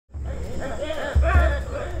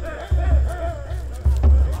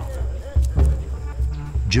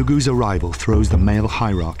Jugu's arrival throws the male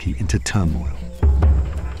hierarchy into turmoil.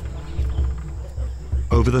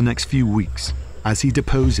 Over the next few weeks, as he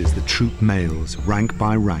deposes the troop males rank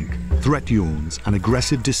by rank, threat yawns and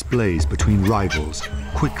aggressive displays between rivals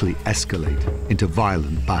quickly escalate into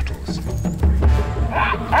violent battles.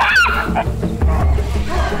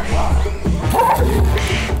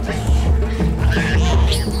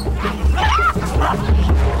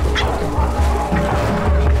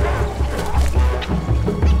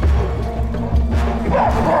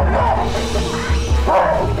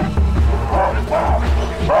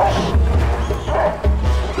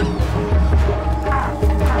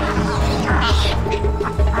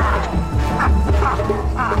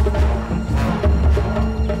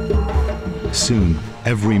 Soon,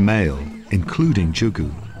 every male, including Jugu,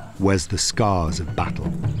 wears the scars of battle.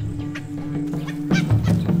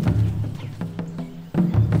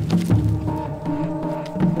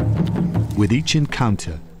 With each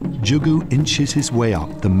encounter, Jugu inches his way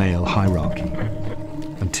up the male hierarchy,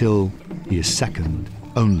 until he is second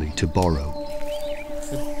only to Boro.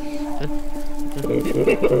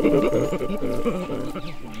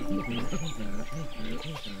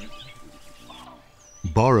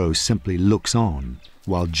 Boro simply looks on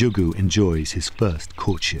while Jugu enjoys his first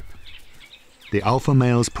courtship. The alpha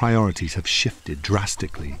male's priorities have shifted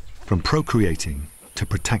drastically from procreating to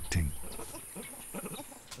protecting.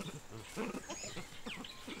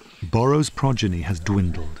 Boro's progeny has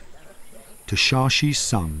dwindled to Shashi's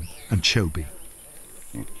son and Chobi.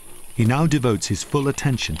 He now devotes his full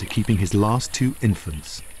attention to keeping his last two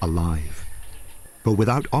infants alive. But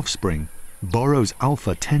without offspring, Boro's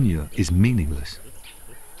alpha tenure is meaningless.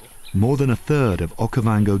 More than a third of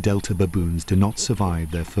Okavango Delta baboons do not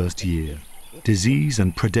survive their first year. Disease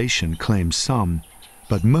and predation claim some,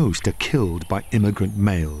 but most are killed by immigrant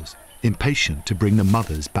males, impatient to bring the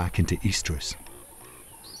mothers back into estrus.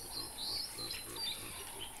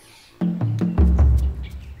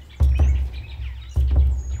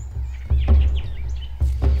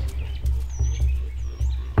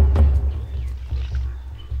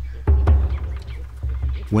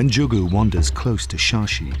 When Jugu wanders close to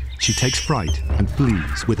Shashi, she takes fright and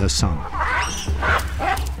flees with her son.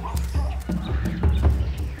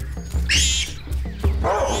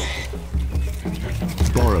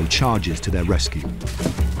 Boro charges to their rescue.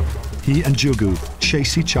 He and Jugu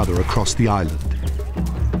chase each other across the island.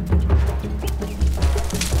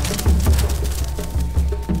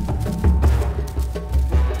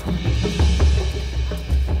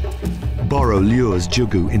 Boro lures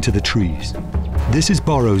Jugu into the trees. This is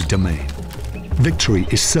Boro's domain. Victory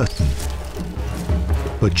is certain.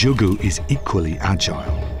 But Jugu is equally agile.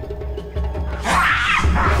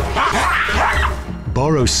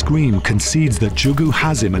 Boro's scream concedes that Jugu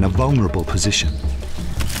has him in a vulnerable position.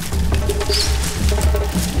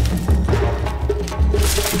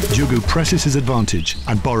 Jugu presses his advantage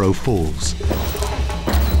and Boro falls.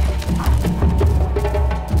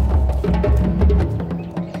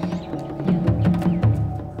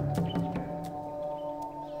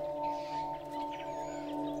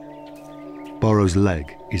 Boro's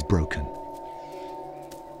leg is broken.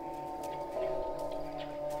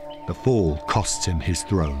 The fall costs him his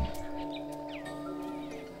throne.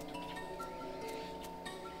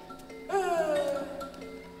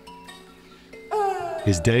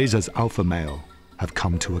 His days as alpha male have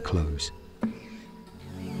come to a close.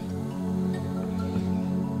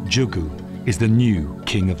 Jugu is the new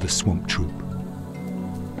king of the swamp troop.